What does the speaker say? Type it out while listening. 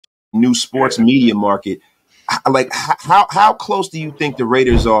new sports media market. Like, how close do you think the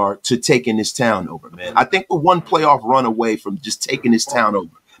Raiders are to taking this town over, man? I think we're one playoff run away from just taking this town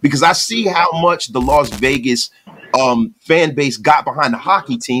over, because I see how much the Las Vegas fan base got behind the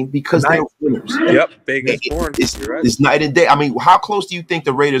hockey team because they're winners. Yep, Vegas born. It's night and day. I mean, how close do you think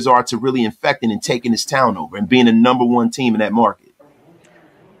the Raiders are to really infecting and taking this town over and being the #1 team in that market?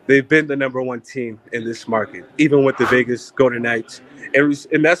 They've been the #1 team in this market, even with the Vegas Golden Knights.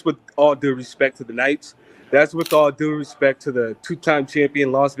 And that's with all due respect to the Knights. That's with all due respect to the two-time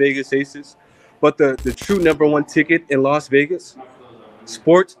champion Las Vegas Aces. But the true #1 ticket in Las Vegas,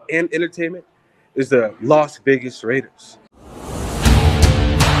 sports and entertainment, is the Las Vegas Raiders.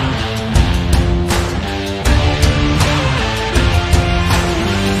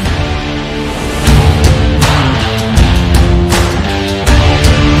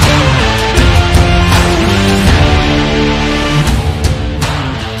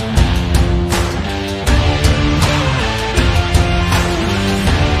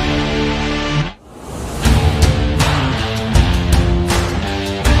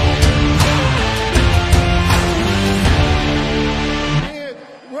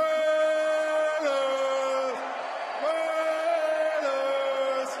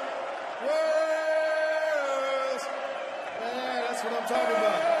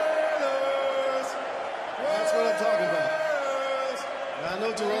 I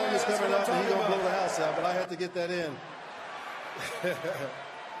know Jerome is coming up and he's going to blow the house out, but I had to get that in.